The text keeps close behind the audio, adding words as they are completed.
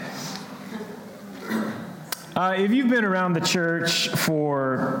If you've been around the church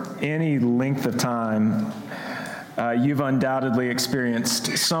for any length of time, you've undoubtedly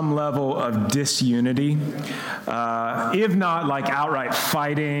experienced some level of disunity, if not like outright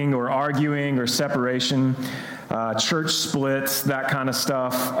fighting or arguing or separation. Church splits, that kind of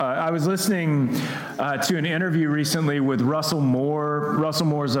stuff. I was listening to an interview recently with Russell Moore. Russell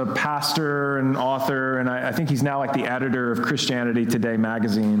Moore's a pastor and author, and I think he's now like the editor of Christianity Today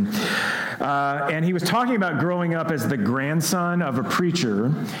magazine. And he was talking about growing up as the grandson of a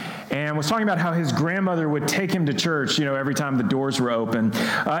preacher, and was talking about how his grandmother would take him to church, every time the doors were open.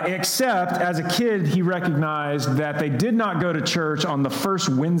 Except, as a kid, he recognized that they did not go to church on the first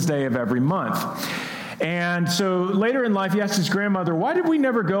Wednesday of every month. And so later in life, he asked his grandmother, why did we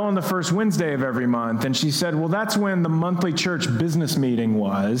never go on the first Wednesday of every month? And she said, well, that's when the monthly church business meeting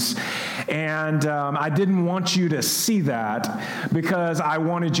was. And I didn't want you to see that because I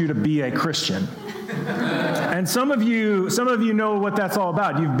wanted you to be a Christian. And some of you know what that's all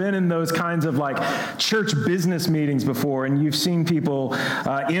about. You've been in those kinds of like church business meetings before, and you've seen people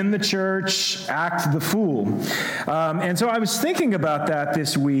in the church act the fool. And so I was thinking about that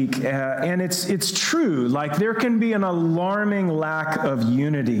this week, and it's true. Like there can be an alarming lack of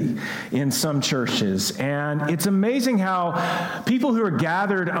unity in some churches, and it's amazing how people who are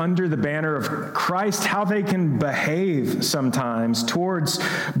gathered under the banner of Christ, how they can behave sometimes towards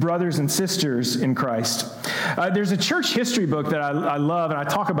brothers and sisters in Christ. There's a church history book that I love, and I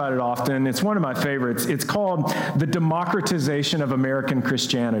talk about it often. It's one of my favorites. It's called The Democratization of American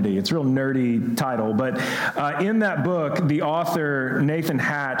Christianity. It's a real nerdy title, but in that book, the author, Nathan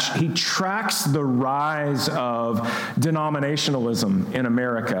Hatch, he tracks the rise of denominationalism in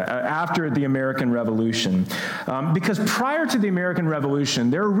America after the American Revolution. Because prior to the American Revolution,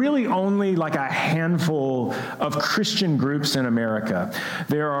 there were really only like a handful of Christian groups in America.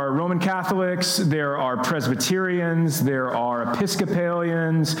 There are Roman Catholics, there are Presbyterians, there are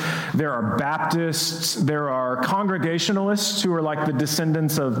Episcopalians, there are Baptists, there are Congregationalists who are like the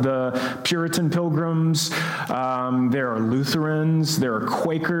descendants of the Puritan Pilgrims, there are Lutherans, there are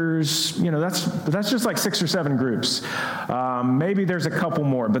Quakers, that's just like 6 or 7 groups. Maybe there's a couple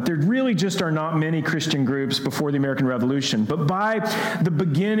more, but there really just are not many Christian groups before the American Revolution. But by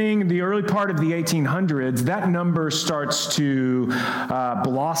the early part of the 1800s, that number starts to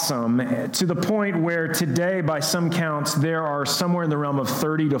blossom to the point where today, by some counts, there are somewhere in the realm of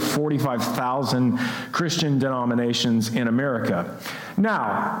 30 to 45,000 Christian denominations in America.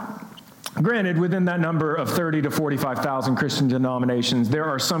 Now, granted, within that number of 30 to 45,000 Christian denominations, there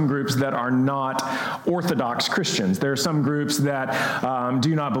are some groups that are not Orthodox Christians. There are some groups that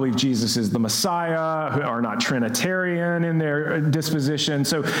do not believe Jesus is the Messiah, who are not Trinitarian in their disposition.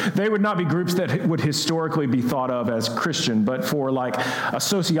 So they would not be groups that would historically be thought of as Christian. But for like a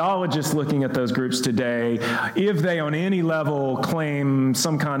sociologist looking at those groups today, if they on any level claim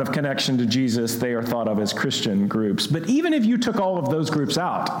some kind of connection to Jesus, they are thought of as Christian groups. But even if you took all of those groups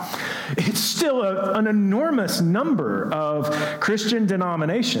out, it's still an enormous number of Christian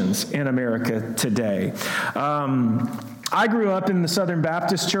denominations in America today. I grew up in the Southern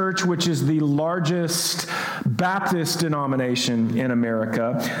Baptist Church, which is the largest Baptist denomination in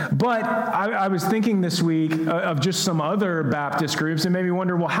America. But I was thinking this week of just some other Baptist groups and made me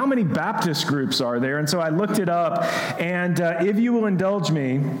wonder, well, how many Baptist groups are there? And so I looked it up, and if you will indulge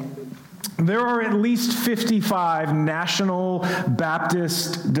me, there are at least 55 national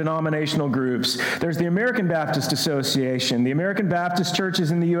Baptist denominational groups. There's the American Baptist Association, the American Baptist Churches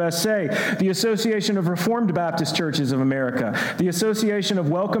in the USA, the Association of Reformed Baptist Churches of America, the Association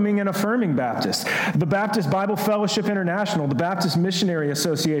of Welcoming and Affirming Baptists, the Baptist Bible Fellowship International, the Baptist Missionary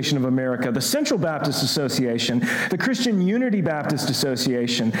Association of America, the Central Baptist Association, the Christian Unity Baptist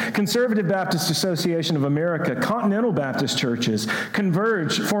Association, Conservative Baptist Association of America, Continental Baptist Churches,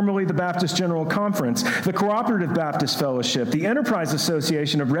 Converge, formerly the Baptist General Conference, the Cooperative Baptist Fellowship, the Enterprise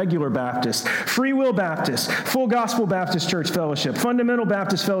Association of Regular Baptists, Free Will Baptist, Full Gospel Baptist Church Fellowship, Fundamental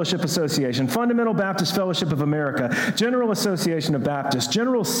Baptist Fellowship Association, Fundamental Baptist Fellowship of America, General Association of Baptists,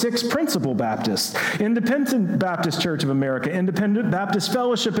 General Six Principal Baptists, Independent Baptist Church of America, Independent Baptist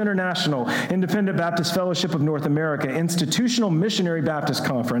Fellowship International, Independent Baptist Fellowship of North America, Institutional Missionary Baptist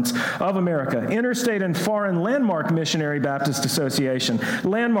Conference of America, Interstate and Foreign Landmark Missionary Baptist Association,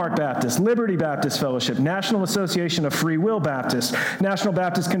 Landmark Baptist, Baptist, Liberty Baptist Fellowship, National Association of Free Will Baptists, National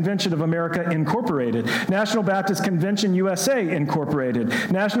Baptist Convention of America Incorporated, National Baptist Convention USA Incorporated,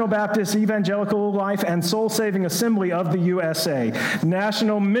 National Baptist Evangelical Life and Soul Saving Assembly of the USA,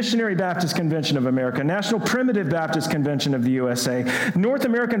 National Missionary Baptist Convention of America, National Primitive Baptist Convention of the USA, North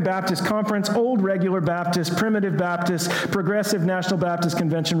American Baptist Conference, Old Regular Baptist, Primitive Baptist, Progressive National Baptist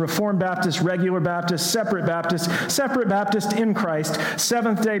Convention, Reformed Baptist, Regular Baptist, Separate Baptist in Christ,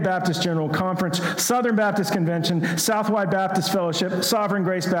 Seventh-day Baptist General Conference, Southern Baptist Convention, Southwide Baptist Fellowship, Sovereign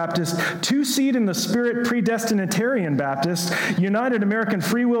Grace Baptist, Two Seed in the Spirit Predestinatarian Baptist, United American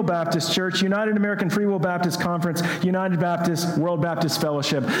Free Will Baptist Church, United American Free Will Baptist Conference, United Baptist World Baptist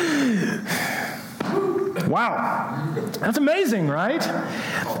Fellowship. Wow. That's amazing, right?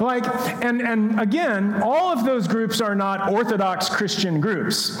 Like, and again, all of those groups are not Orthodox Christian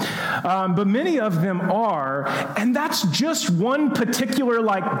groups, but many of them are, and that's just one particular,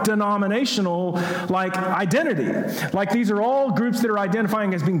 like, denominational, like, identity. Like, these are all groups that are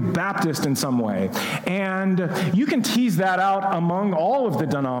identifying as being Baptist in some way, and you can tease that out among all of the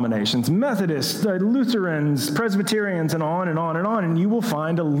denominations, Methodists, Lutherans, Presbyterians, and on and on and on, and you will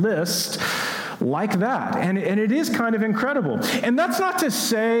find a list like that. And it is kind of incredible. And that's not to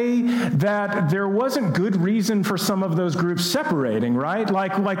say that there wasn't good reason for some of those groups separating, right?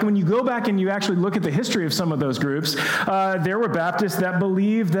 Like when you go back and you actually look at the history of some of those groups, there were Baptists that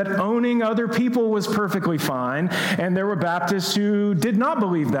believed that owning other people was perfectly fine, and there were Baptists who did not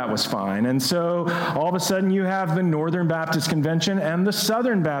believe that was fine. And so all of a sudden you have the Northern Baptist Convention and the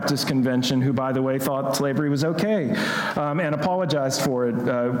Southern Baptist Convention, who, by the way, thought slavery was okay, and apologized for it,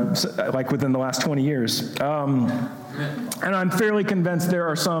 like within the last 20 years. And I'm fairly convinced there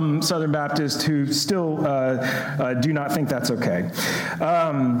are some Southern Baptists who still do not think that's okay.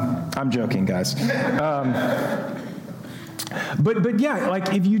 I'm joking, guys. But yeah,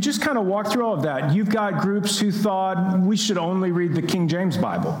 like if you just kind of walk through all of that, you've got groups who thought we should only read the King James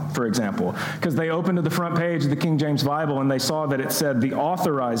Bible, for example, because they opened to the front page of the King James Bible and they saw that it said the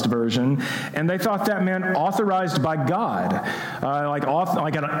authorized version, and they thought that meant authorized by God,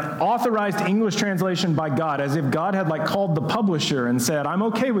 like an authorized English translation by God, as if God had like called the publisher and said, I'm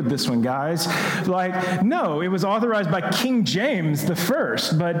okay with this one, guys. Like, no, it was authorized by King James the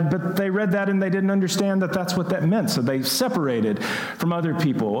first, but they read that and they didn't understand that that's what that meant, so they separated from other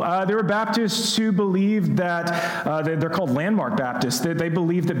people. There were Baptists who believed that, they're called landmark Baptists, they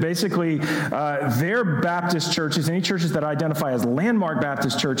believed that basically their Baptist churches, any churches that identify as landmark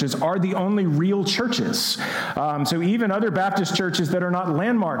Baptist churches, are the only real churches. So even other Baptist churches that are not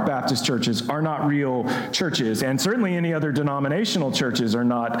landmark Baptist churches are not real churches, and certainly any other denominational churches are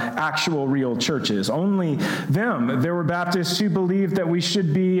not actual real churches. Only them. There were Baptists who believed that we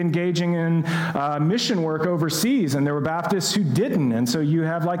should be engaging in mission work overseas, and there were Baptists who didn't, and so you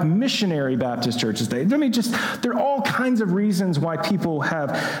have like missionary Baptist churches. There are all kinds of reasons why people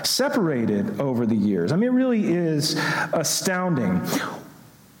have separated over the years. I mean, it really is astounding.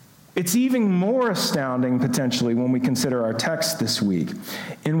 It's even more astounding, potentially, when we consider our text this week,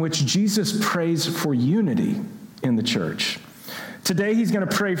 in which Jesus prays for unity in the church. Today, he's going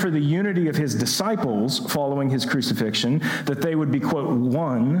to pray for the unity of his disciples following his crucifixion, that they would be, quote,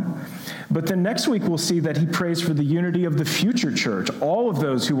 one. But then next week, we'll see that he prays for the unity of the future church, all of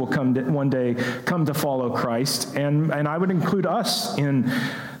those who will one day come to follow Christ. And I would include us in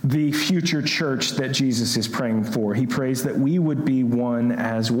the future church that Jesus is praying for. He prays that we would be one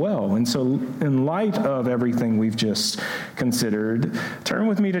as well. And so in light of everything we've just considered, turn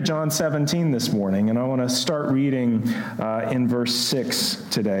with me to John 17 this morning, and I want to start reading in verse 6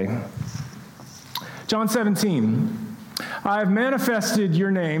 today. John 17. I have manifested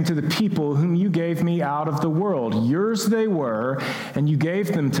your name to the people whom you gave me out of the world. Yours they were, and you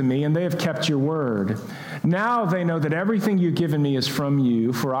gave them to me, and they have kept your word. Now they know that everything you've given me is from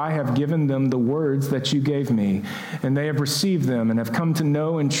you, for I have given them the words that you gave me, and they have received them and have come to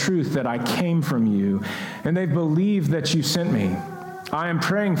know in truth that I came from you, and they've believed that you sent me. I am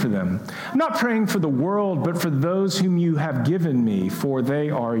praying for them. I'm not praying for the world, but for those whom you have given me, for they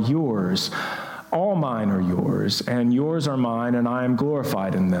are yours. All mine are yours, and yours are mine, and I am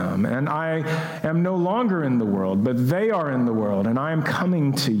glorified in them. And I am no longer in the world, but they are in the world, and I am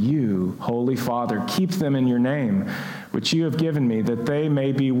coming to you. Holy Father, keep them in your name, which you have given me, that they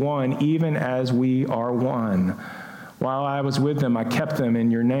may be one, even as we are one. While I was with them, I kept them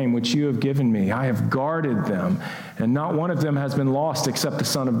in your name, which you have given me. I have guarded them, and not one of them has been lost except the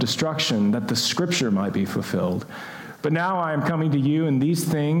son of destruction, that the scripture might be fulfilled. But now I am coming to you, and these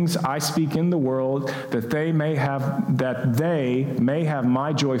things I speak in the world, that they may have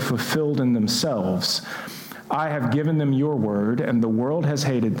my joy fulfilled in themselves. I have given them your word, and the world has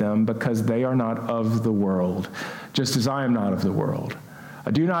hated them because they are not of the world, just as I am not of the world.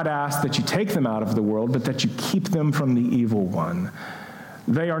 I do not ask that you take them out of the world, but that you keep them from the evil one.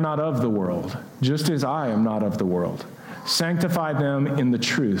 They are not of the world, just as I am not of the world. Sanctify them in the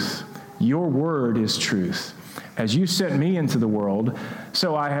truth. Your word is truth. As you sent me into the world,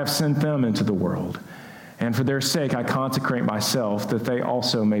 so I have sent them into the world. And for their sake I consecrate myself, that they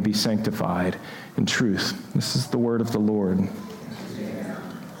also may be sanctified in truth. This is the word of the Lord.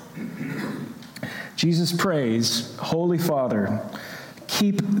 Jesus prays, Holy Father,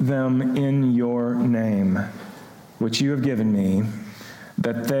 keep them in your name, which you have given me,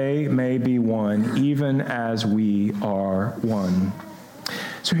 that they may be one, even as we are one.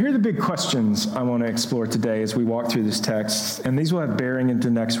 So here are the big questions I want to explore today as we walk through this text, and these will have bearing into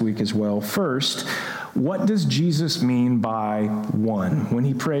next week as well. First, what does Jesus mean by one? When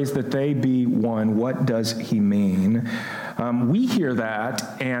he prays that they be one, what does he mean? We hear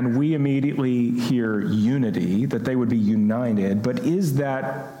that, and we immediately hear unity, that they would be united, but is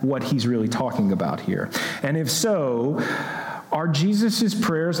that what he's really talking about here? And if so, are Jesus'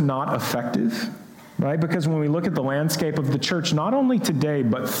 prayers not effective? Right? Because when we look at the landscape of the church, not only today,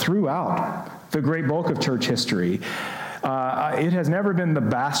 but throughout the great bulk of church history, it has never been a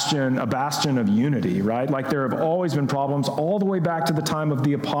bastion of unity, right? Like there have always been problems all the way back to the time of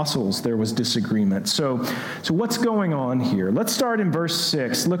the apostles. There was disagreement. So what's going on here? Let's start in verse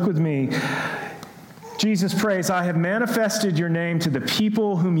 6. Look with me. Jesus prays, I have manifested your name to the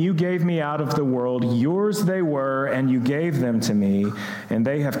people whom you gave me out of the world. Yours they were, and you gave them to me, and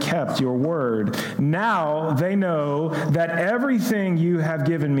they have kept your word. Now they know that everything you have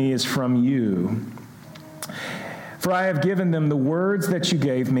given me is from you. For I have given them the words that you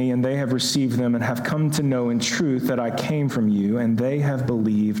gave me, and they have received them and have come to know in truth that I came from you, and they have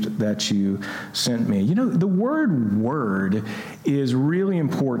believed that you sent me. You know, the word is really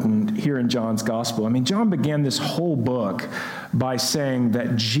important here in John's gospel. I mean, John began this whole book by saying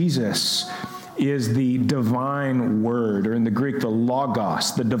that Jesus is the divine word, or in the Greek, the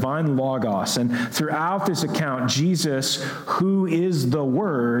logos, the divine logos. And throughout this account, Jesus, who is the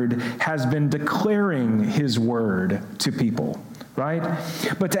word, has been declaring his word to people, right?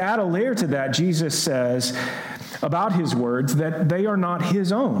 But to add a layer to that, Jesus says about his words that they are not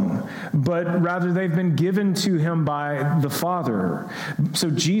his own, but rather they've been given to him by the Father.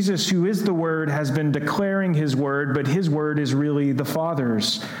 So Jesus, who is the word, has been declaring his word, but his word is really the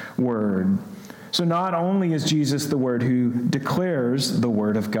Father's word. So not only is Jesus the word who declares the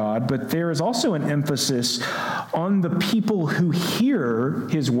word of God, but there is also an emphasis on the people who hear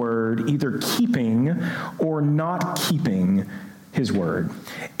his word, either keeping or not keeping his word.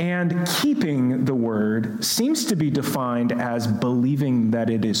 And keeping the word seems to be defined as believing that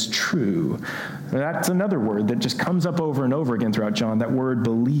it is true. That's another word that just comes up over and over again throughout John, that word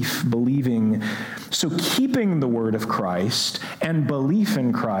belief, believing. So keeping the word of Christ and belief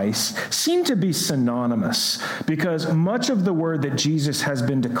in Christ seem to be synonymous, because much of the word that Jesus has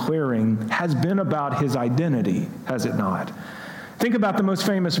been declaring has been about his identity, has it not? Think about the most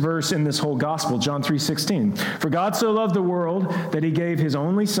famous verse in this whole gospel, John 3:16. For God so loved the world that he gave his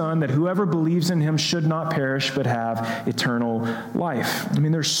only son, that whoever believes in him should not perish but have eternal life. I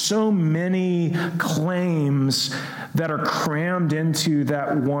mean, there's so many claims that are crammed into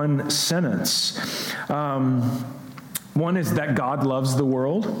that one sentence. One is that God loves the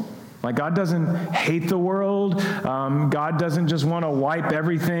world. Like, God doesn't hate the world. God doesn't just want to wipe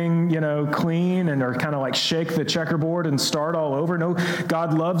everything, clean or kind of like shake the checkerboard and start all over. No,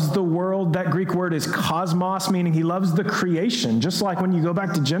 God loves the world. That Greek word is cosmos, meaning he loves the creation. Just like when you go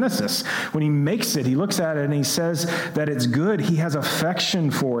back to Genesis, when he makes it, he looks at it and he says that it's good. He has affection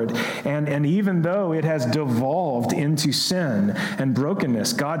for it. And even though it has devolved into sin and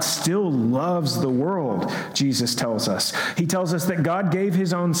brokenness, God still loves the world, Jesus tells us. He tells us that God gave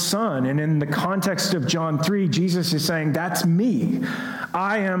his own son. And in the context of John 3, Jesus is saying, that's me.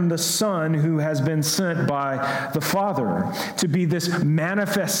 I am the Son who has been sent by the Father to be this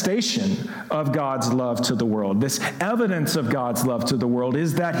manifestation of God's love to the world. This evidence of God's love to the world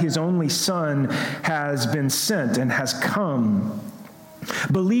is that his only Son has been sent and has come.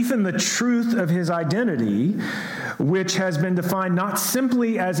 Belief in the truth of his identity, which has been defined not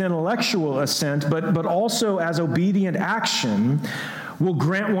simply as intellectual assent, but also as obedient action, will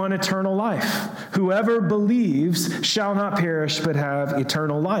grant one eternal life. Whoever believes shall not perish but have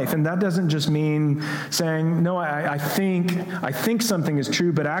eternal life. And that doesn't just mean saying, no, I think something is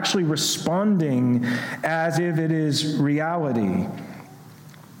true, but actually responding as if it is reality.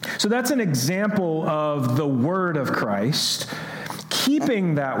 So that's an example of the word of Christ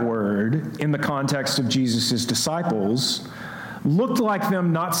keeping that word in the context of Jesus' disciples looked like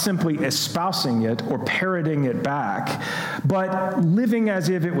them not simply espousing it or parroting it back, but living as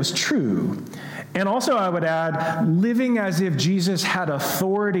if it was true. And also, I would add, living as if Jesus had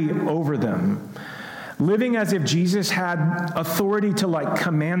authority over them. Living as if Jesus had authority to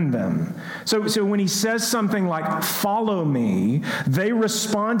command them. So when he says something like, follow me, they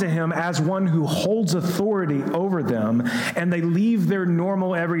respond to him as one who holds authority over them, and they leave their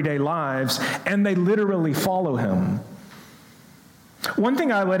normal everyday lives, and they literally follow him. One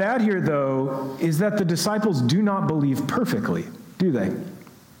thing I would add here, though, is that the disciples do not believe perfectly, do they?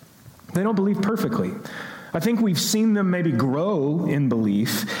 They don't believe perfectly. I think we've seen them maybe grow in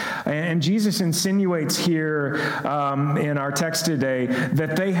belief, and Jesus insinuates here in our text today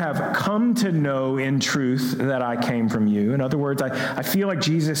that they have come to know in truth that I came from you. In other words, I feel like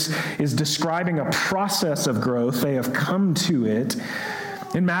Jesus is describing a process of growth. They have come to it.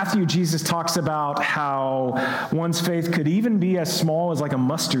 In Matthew, Jesus talks about how one's faith could even be as small as like a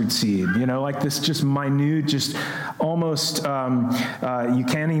mustard seed, like this just minute, just almost, you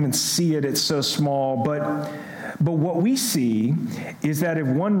can't even see it, it's so small. But what we see is that if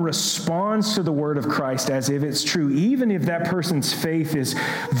one responds to the word of Christ as if it's true, even if that person's faith is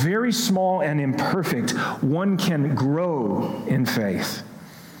very small and imperfect, one can grow in faith.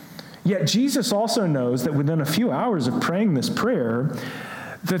 Yet Jesus also knows that within a few hours of praying this prayer,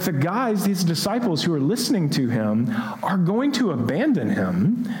 that the guys, these disciples who are listening to him, are going to abandon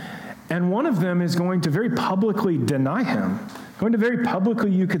him, and one of them is going to very publicly deny him, going to very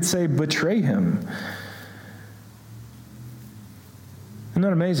publicly, you could say, betray him. Isn't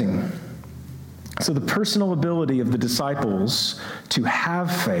that amazing? So the personal ability of the disciples to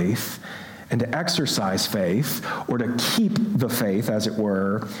have faith and to exercise faith, or to keep the faith, as it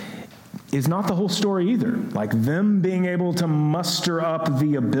were, is not the whole story either. Like them being able to muster up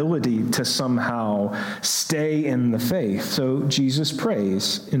the ability to somehow stay in the faith. So Jesus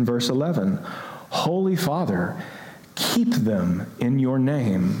prays in verse 11, Holy Father, keep them in your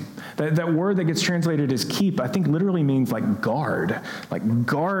name. That word that gets translated as keep, I think literally means like guard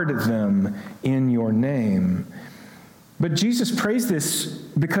them in your name. But Jesus prays this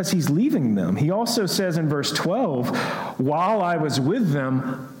because he's leaving them. He also says in verse 12, while I was with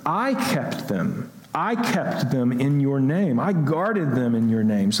them, I kept them. I kept them in your name. I guarded them in your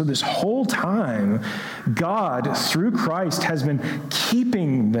name. So this whole time, God, through Christ, has been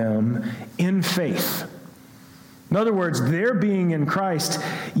keeping them in faith. In other words, their being in Christ,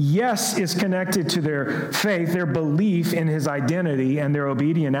 yes, is connected to their faith, their belief in his identity and their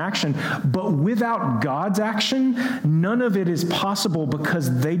obedient action, but without God's action, none of it is possible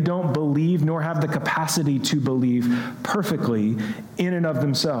because they don't believe nor have the capacity to believe perfectly in and of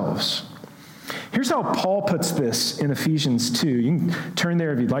themselves. Here's how Paul puts this in Ephesians 2. You can turn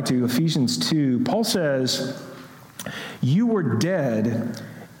there if you'd like to. Ephesians 2, Paul says, you were dead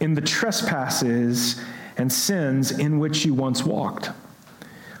in the trespasses and sins in which you once walked,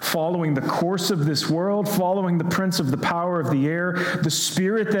 following the course of this world, following the prince of the power of the air, the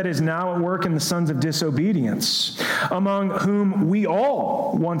spirit that is now at work in the sons of disobedience, among whom we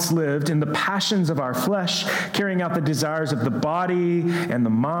all once lived in the passions of our flesh, carrying out the desires of the body and the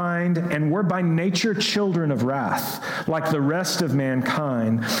mind, and were by nature children of wrath, like the rest of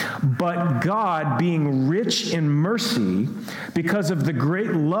mankind. But God, being rich in mercy, because of the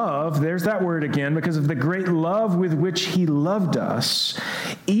great love, there's that word again, because of the great love with which he loved us,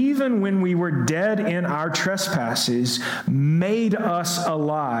 even when we were dead in our trespasses, made us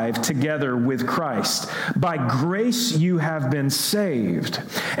alive together with Christ. By grace you have been saved,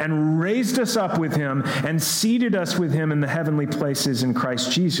 and raised us up with him, and seated us with him in the heavenly places in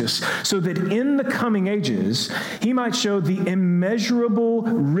Christ Jesus, so that in the coming ages he might show the immeasurable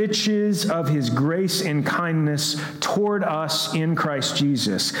riches of his grace and kindness toward us in Christ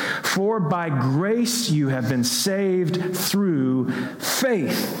Jesus. For by grace you have been saved through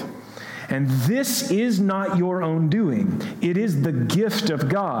faith. And this is not your own doing. It is the gift of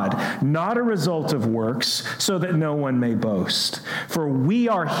God, not a result of works, so that no one may boast. For we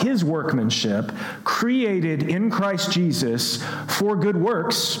are his workmanship, created in Christ Jesus for good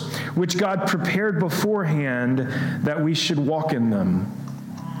works, which God prepared beforehand that we should walk in them.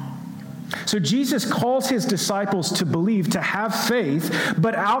 So Jesus calls his disciples to believe, to have faith,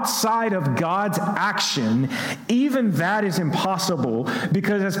 but outside of God's action, even that is impossible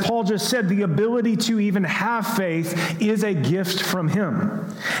because, as Paul just said, the ability to even have faith is a gift from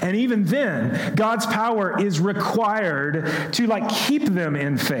him. And even then, God's power is required to keep them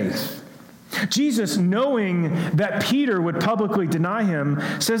in faith. Jesus, knowing that Peter would publicly deny him,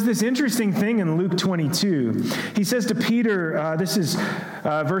 says this interesting thing in Luke 22. He says to Peter, this is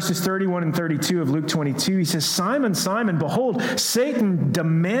verses 31 and 32 of Luke 22, he says, "Simon, Simon, behold, Satan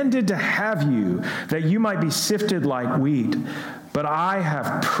demanded to have you, that you might be sifted like wheat. But I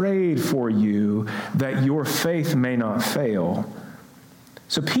have prayed for you that your faith may not fail."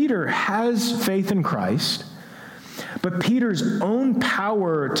 So Peter has faith in Christ, but Peter's own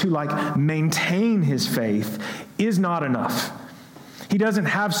power to maintain his faith is not enough. He doesn't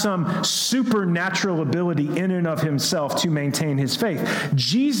have some supernatural ability in and of himself to maintain his faith.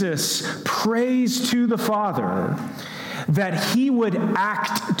 Jesus prays to the Father that he would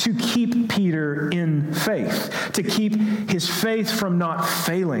act to keep Peter in faith, to keep his faith from not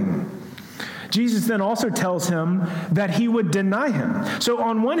failing. Jesus then also tells him that he would deny him. So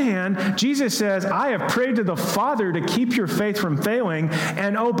on one hand, Jesus says, I have prayed to the Father to keep your faith from failing,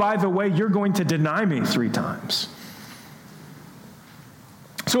 and oh, by the way, you're going to deny me 3 times.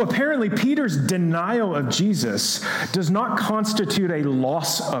 So apparently, Peter's denial of Jesus does not constitute a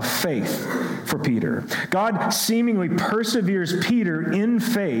loss of faith for Peter. God seemingly perseveres Peter in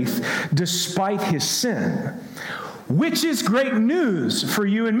faith despite his sin, which is great news for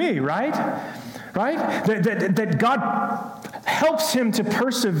you and me, right? Right? That God helps him to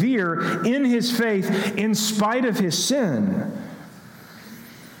persevere in his faith in spite of his sin.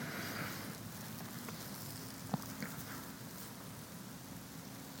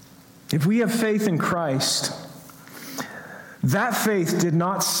 If we have faith in Christ, that faith did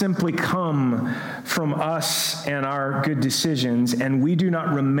not simply come from us and our good decisions, and we do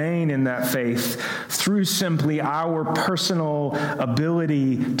not remain in that faith through simply our personal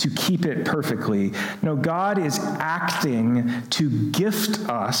ability to keep it perfectly. No, God is acting to gift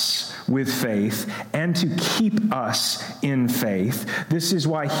us with faith and to keep us in faith. This is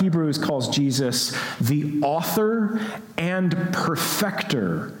why Hebrews calls Jesus the author and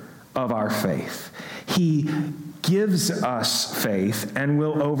perfecter of our faith. He gives us faith and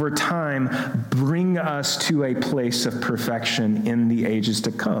will over time bring us to a place of perfection in the ages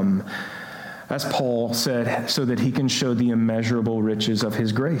to come. As Paul said, so that he can show the immeasurable riches of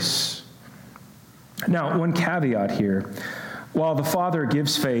his grace. Now, one caveat here. While the Father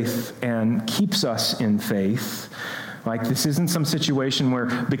gives faith and keeps us in faith, this isn't some situation where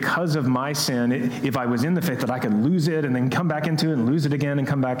because of my sin, if I was in the faith, that I could lose it and then come back into it and lose it again and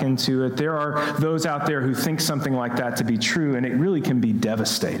come back into it. There are those out there who think something like that to be true, and it really can be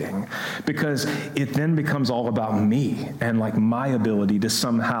devastating because it then becomes all about me and my ability to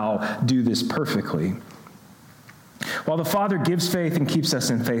somehow do this perfectly. While the Father gives faith and keeps us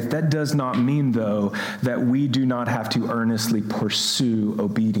in faith, that does not mean, though, that we do not have to earnestly pursue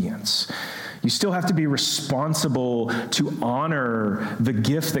obedience. You still have to be responsible to honor the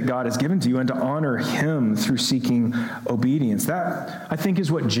gift that God has given to you and to honor him through seeking obedience. That, I think,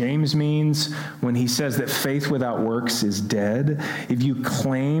 is what James means when he says that faith without works is dead. If you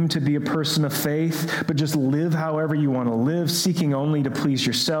claim to be a person of faith, but just live however you want to live, seeking only to please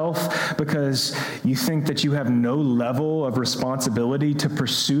yourself because you think that you have no level of responsibility to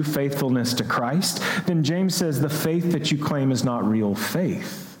pursue faithfulness to Christ, then James says the faith that you claim is not real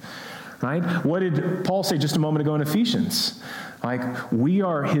faith. Right? What did Paul say just a moment ago in Ephesians? We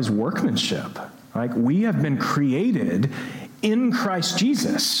are his workmanship. We have been created in Christ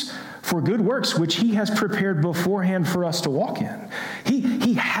Jesus for good works, which he has prepared beforehand for us to walk in.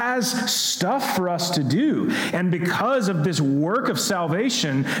 He has stuff for us to do. And because of this work of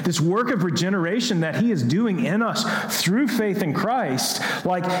salvation, this work of regeneration that he is doing in us through faith in Christ,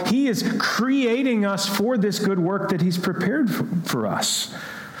 he is creating us for this good work that he's prepared for us.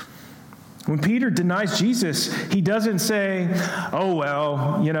 When Peter denies Jesus, he doesn't say, oh,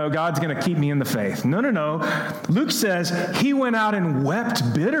 well, God's going to keep me in the faith. No. Luke says he went out and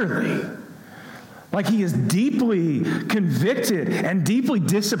wept bitterly. He is deeply convicted and deeply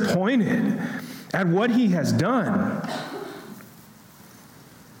disappointed at what he has done.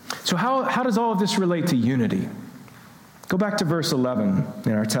 So how does all of this relate to unity? Go back to verse 11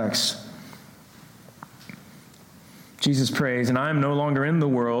 in our text. Jesus prays, and I am no longer in the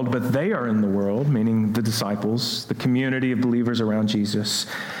world, but they are in the world, meaning the disciples, the community of believers around Jesus.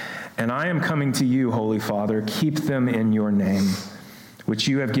 And I am coming to you, Holy Father, keep them in your name, which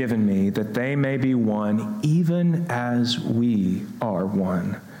you have given me, that they may be one, even as we are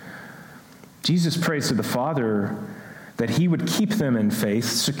one. Jesus prays to the Father that he would keep them in faith,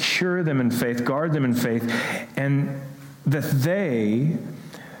 secure them in faith, guard them in faith, and that they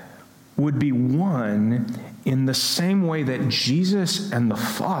would be one in the same way that Jesus and the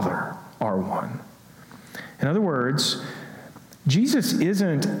Father are one. In other words, Jesus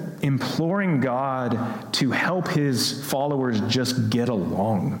isn't imploring God to help his followers just get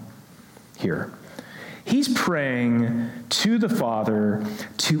along here. He's praying to the Father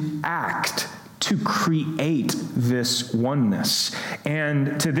to act, to create this oneness.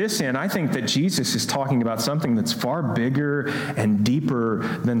 And to this end, I think that Jesus is talking about something that's far bigger and deeper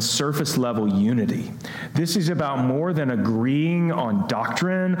than surface level unity. This is about more than agreeing on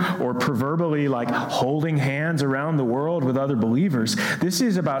doctrine or proverbially like holding hands around the world with other believers. This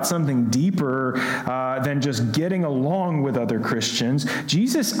is about something deeper than just getting along with other Christians.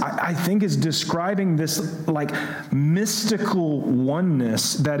 Jesus, I think, is describing this like mystical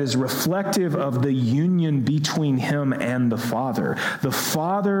oneness that is reflective of the union between him and the Father. The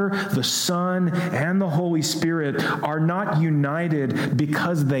Father, the Son, and the Holy Spirit are not united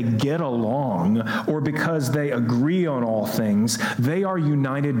because they get along or because they agree on all things. They are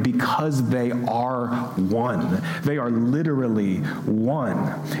united because they are one. They are literally one.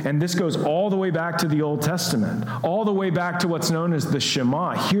 And this goes all the way back to the Old Testament, all the way back to what's known as the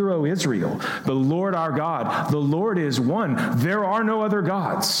Shema, Hear, O Israel, the Lord our God. The Lord is one. There are no other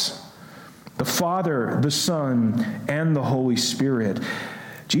gods. The Father, the Son, and the Holy Spirit.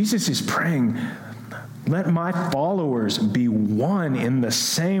 Jesus is praying, let my followers be one in the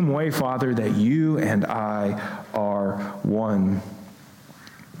same way, Father, that you and I are one.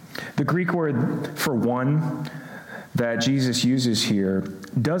 The Greek word for one that Jesus uses here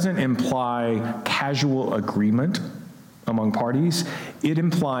doesn't imply casual agreement among parties. It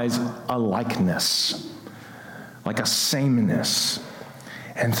implies a likeness, like a sameness.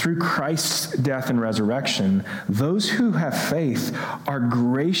 And through Christ's death and resurrection, those who have faith are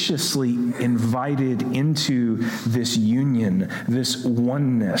graciously invited into this union, this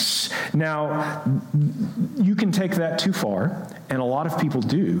oneness. Now, you can take that too far, and a lot of people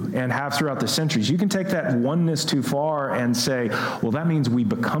do and have throughout the centuries. You can take that oneness too far and say, well, that means we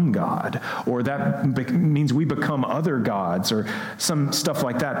become God, or that means we become other gods, or some stuff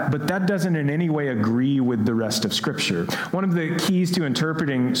like that. But that doesn't in any way agree with the rest of Scripture. One of the keys to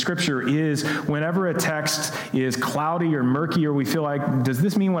interpreting Scripture is whenever a text is cloudy or murky, or we feel like, does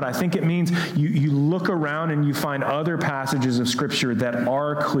this mean what I think it means? You look around and you find other passages of Scripture that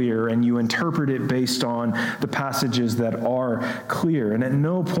are clear, and you interpret it based on the passages that are clear. And at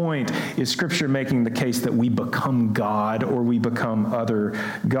no point is Scripture making the case that we become God or we become other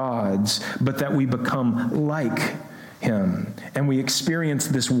gods, but that we become like him. And we experience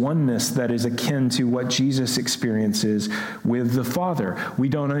this oneness that is akin to what Jesus experiences with the Father. We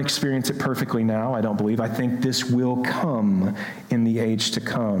don't experience it perfectly now, I don't believe. I think this will come in the age to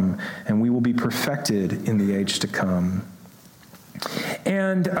come, and we will be perfected in the age to come.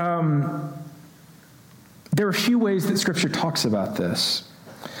 And there are a few ways that Scripture talks about this.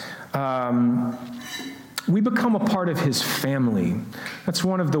 We become a part of his family. That's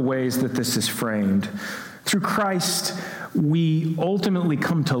one of the ways that this is framed. Through Christ, we ultimately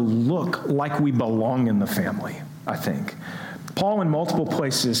come to look like we belong in the family, I think. Paul in multiple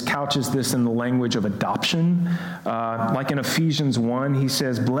places couches this in the language of adoption. Like in Ephesians 1, he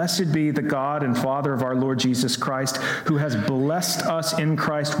says, "Blessed be the God and Father of our Lord Jesus Christ, who has blessed us in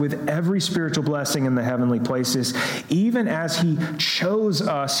Christ with every spiritual blessing in the heavenly places, even as he chose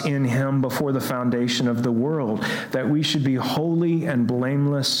us in him before the foundation of the world, that we should be holy and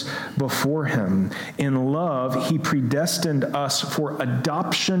blameless before him. In love, he predestined us for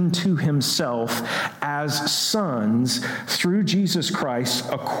adoption to himself as sons through Jesus Christ,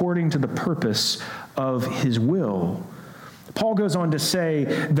 according to the purpose of his will." Paul goes on to say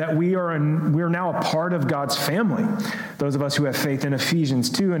that we are now a part of God's family. Those of us who have faith in Ephesians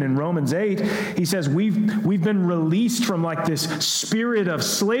 2 and in Romans 8, he says we've been released from like this spirit of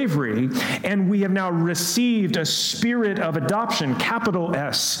slavery, and we have now received a spirit of adoption, capital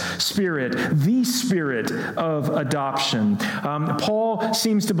S spirit, the spirit of adoption. Paul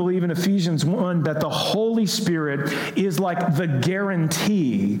seems to believe in Ephesians 1 that the Holy Spirit is like the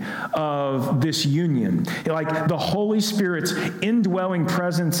guarantee of this union. Like the Holy Spirit's indwelling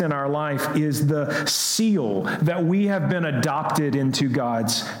presence in our life is the seal that we have been adopted into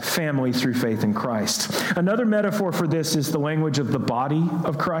God's family through faith in Christ. Another metaphor for this is the language of the body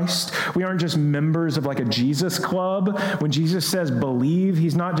of Christ. We aren't just members of like a Jesus club. When Jesus says believe,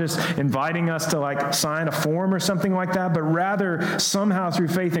 he's not just inviting us to like sign a form or something like that, but rather somehow through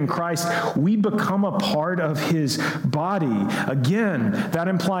faith in Christ, we become a part of his body. Again, that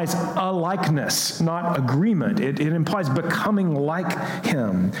implies a likeness, not agreement. It implies becoming like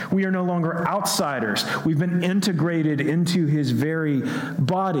him. We are no longer outsiders. We've been integrated into his very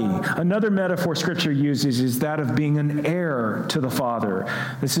body. Another metaphor Scripture uses is that of being an heir to the Father.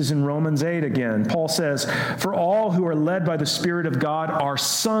 This is in Romans 8 again. Paul says, "For all who are led by the Spirit of God are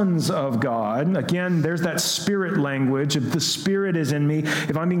sons of God." Again, there's that Spirit language. If the Spirit is in me,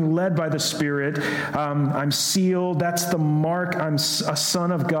 if I'm being led by the Spirit, I'm sealed. That's the mark. I'm a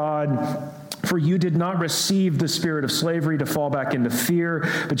son of God. "For you did not receive the spirit of slavery to fall back into fear,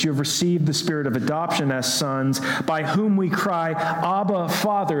 but you have received the spirit of adoption as sons, by whom we cry, Abba,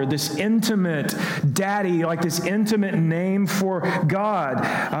 Father," this intimate daddy, like this intimate name for God.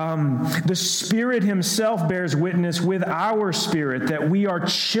 The Spirit himself bears witness with our spirit that we are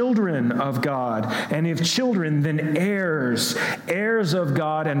children of God. And if children, then heirs, heirs of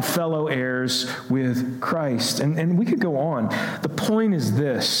God and fellow heirs with Christ. And we could go on. The point is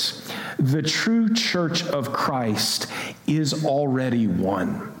this: the true church of Christ is already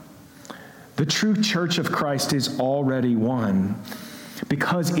one. The true church of Christ is already one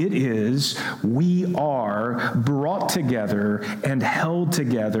because we are brought together and held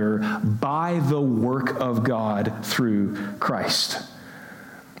together by the work of God through Christ.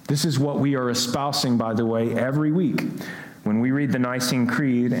 This is what we are espousing, by the way, every week when we read the Nicene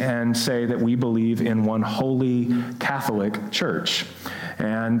Creed and say that we believe in one holy Catholic church.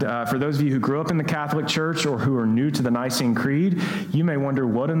 And for those of you who grew up in the Catholic Church or who are new to the Nicene Creed, you may wonder,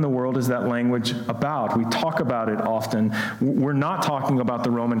 what in the world is that language about? We talk about it often. We're not talking about the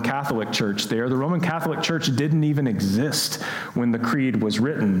Roman Catholic Church there. The Roman Catholic Church didn't even exist when the Creed was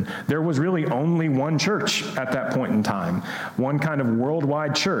written. There was really only one church at that point in time, one kind of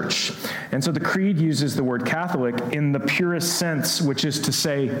worldwide church. And so the Creed uses the word Catholic in the purest sense, which is to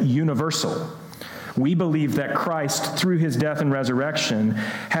say universal. We believe that Christ, through his death and resurrection,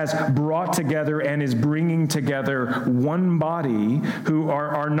 has brought together and is bringing together one body who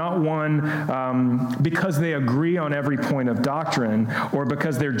are not one because they agree on every point of doctrine or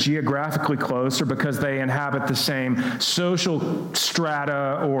because they're geographically close or because they inhabit the same social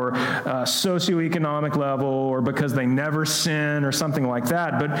strata or socioeconomic level or because they never sin or something like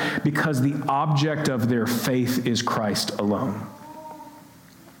that, but because the object of their faith is Christ alone.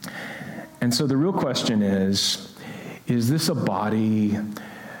 And so the real question is this a body,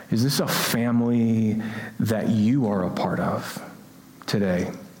 is this a family that you are a part of today?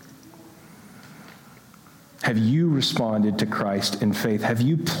 Have you responded to Christ in faith? Have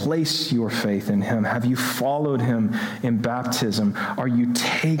you placed your faith in him? Have you followed him in baptism? Are you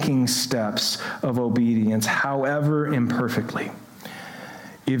taking steps of obedience, however imperfectly?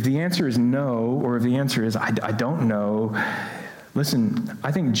 If the answer is no, or if the answer is I don't know, listen,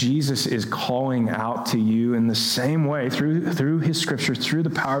 I think Jesus is calling out to you in the same way, through his Scripture, through the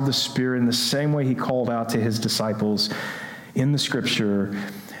power of the Spirit, in the same way he called out to his disciples in the Scripture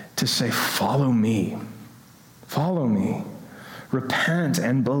to say, follow me. Follow me. Repent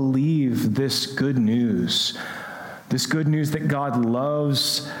and believe this good news. This good news that God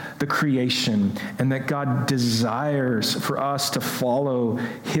loves the creation and that God desires for us to follow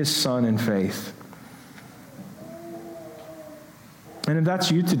his Son in faith. And if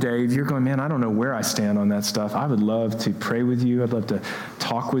that's you today, if you're going, man, I don't know where I stand on that stuff, I would love to pray with you. I'd love to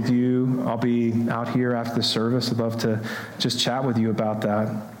talk with you. I'll be out here after the service. I'd love to just chat with you about that.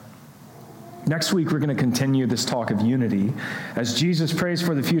 Next week, we're going to continue this talk of unity. As Jesus prays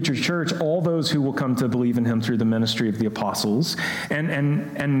for the future church, all those who will come to believe in him through the ministry of the apostles.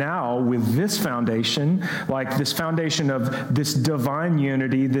 And now, with this foundation, like this foundation of this divine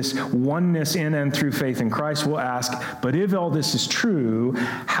unity, this oneness in and through faith in Christ, we'll ask, but if all this is true,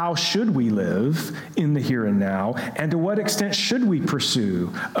 how should we live in the here and now? And to what extent should we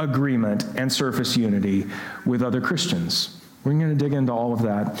pursue agreement and surface unity with other Christians? We're going to dig into all of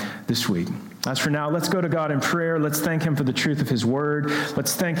that this week. As for now, let's go to God in prayer. Let's thank him for the truth of his word.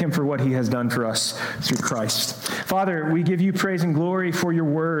 Let's thank him for what he has done for us through Christ. Father, we give you praise and glory for your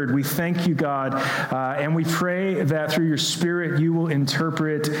word. We thank you, God, and we pray that through your Spirit you will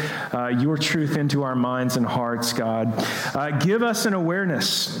interpret your truth into our minds and hearts, God. Give us an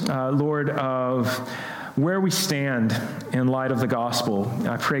awareness, Lord, of where we stand in light of the gospel.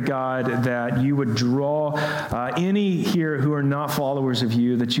 I pray, God, that you would draw any here who are not followers of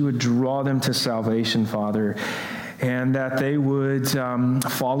you, that you would draw them to salvation, Father, and that they would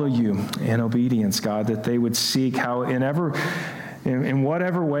follow you in obedience, God, that they would seek how in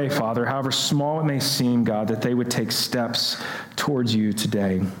whatever way, Father, however small it may seem, God, that they would take steps towards you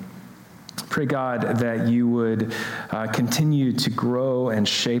today. Pray, God, that you would continue to grow and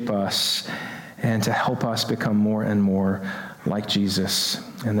shape us and to help us become more and more like Jesus.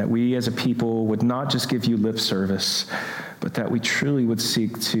 and that we as a people would not just give you lip service, but that we truly would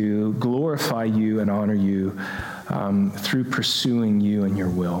seek to glorify you and honor you through pursuing you and your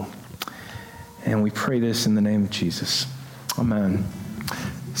will. And we pray this in the name of Jesus. Amen.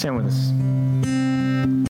 Stand with us.